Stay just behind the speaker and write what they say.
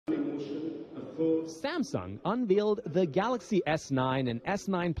Samsung unveiled the Galaxy S9 and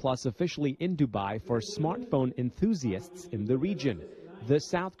S9 Plus officially in Dubai for smartphone enthusiasts in the region. The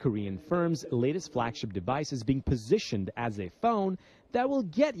South Korean firm's latest flagship device is being positioned as a phone that will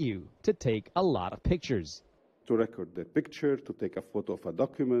get you to take a lot of pictures. To record the picture, to take a photo of a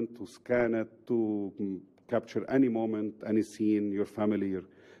document, to scan it, to capture any moment, any scene, your family.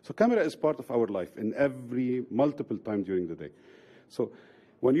 So camera is part of our life in every multiple time during the day. So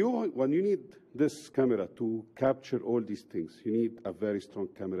when you need this camera to capture all these things, you need a very strong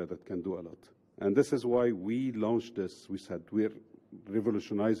camera that can do a lot. And this is why we launched this. We said we're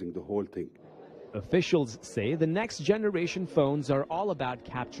revolutionizing the whole thing. Officials say the next generation phones are all about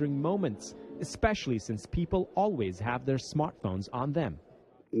capturing moments, especially since people always have their smartphones on them.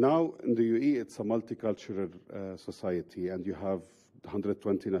 Now in the UAE, it's a multicultural society, and you have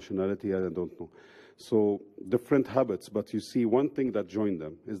 120 nationalities, I don't know. So different habits, but you see one thing that joined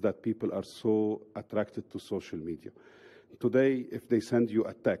them is that people are so attracted to social media. Today, if they send you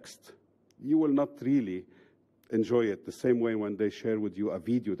a text, you will not really enjoy it the same way when they share with you a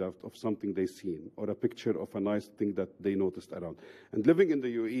video of something they've seen or a picture of a nice thing that they noticed around. And living in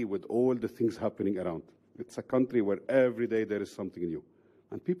the UAE with all the things happening around, it's a country where every day there is something new.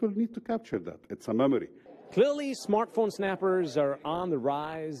 And people need to capture that. It's a memory. Clearly, smartphone snappers are on the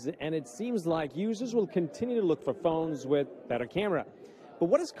rise, and it seems like users will continue to look for phones with better camera. But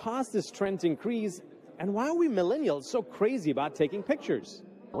what has caused this trend to increase, and why are we millennials so crazy about taking pictures?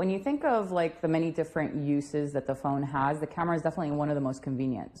 When you think of like the many different uses that the phone has, the camera is definitely one of the most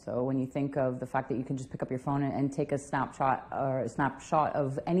convenient. So when you think of the fact that you can just pick up your phone and take a snapshot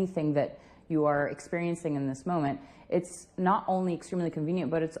of anything that you are experiencing in this moment, it's not only extremely convenient,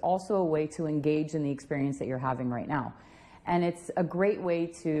 but it's also a way to engage in the experience that you're having right now. And it's a great way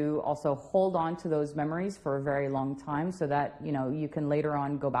to also hold on to those memories for a very long time so that, you know, you can later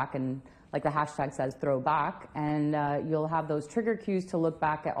on go back and, like the hashtag says, throw back, and you'll have those trigger cues to look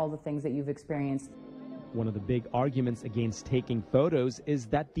back at all the things that you've experienced. One of the big arguments against taking photos is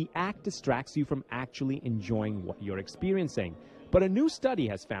that the act distracts you from actually enjoying what you're experiencing. But a new study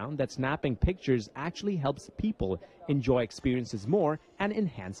has found that snapping pictures actually helps people enjoy experiences more and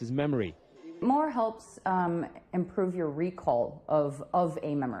enhances memory. More helps improve your recall of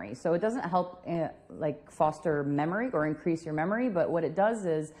a memory. So it doesn't help like foster memory or increase your memory, but what it does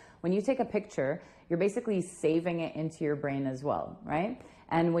is when you take a picture, you're basically saving it into your brain as well, right?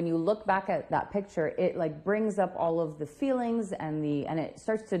 And when you look back at that picture, it like brings up all of the feelings and it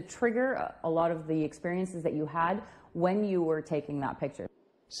starts to trigger a lot of the experiences that you had when you were taking that picture.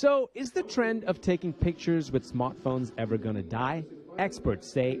 So is the trend of taking pictures with smartphones ever going to die? Experts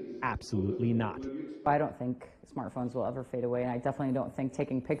say absolutely not. I don't think smartphones will ever fade away, and I definitely don't think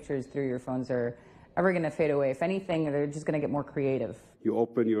taking pictures through your phones are ever going to fade away. If anything, they're just going to get more creative. You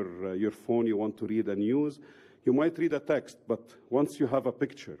open your phone, you want to read the news, you might read a text, but once you have a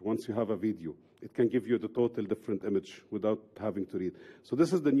picture, once you have a video, it can give you the total different image without having to read. So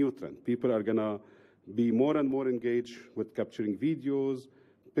this is the new trend. People are going to be more and more engaged with capturing videos,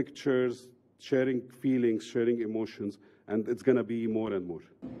 pictures, sharing feelings, sharing emotions, and it's going to be more and more.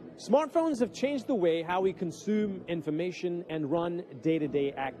 Smartphones have changed the way how we consume information and run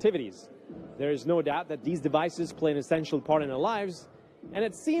day-to-day activities. There is no doubt that these devices play an essential part in our lives, and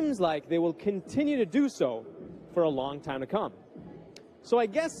it seems like they will continue to do so for a long time to come. So I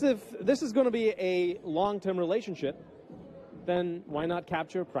guess if this is going to be a long-term relationship, then why not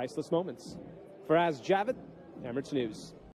capture priceless moments? Faraz Javed, Emirates News.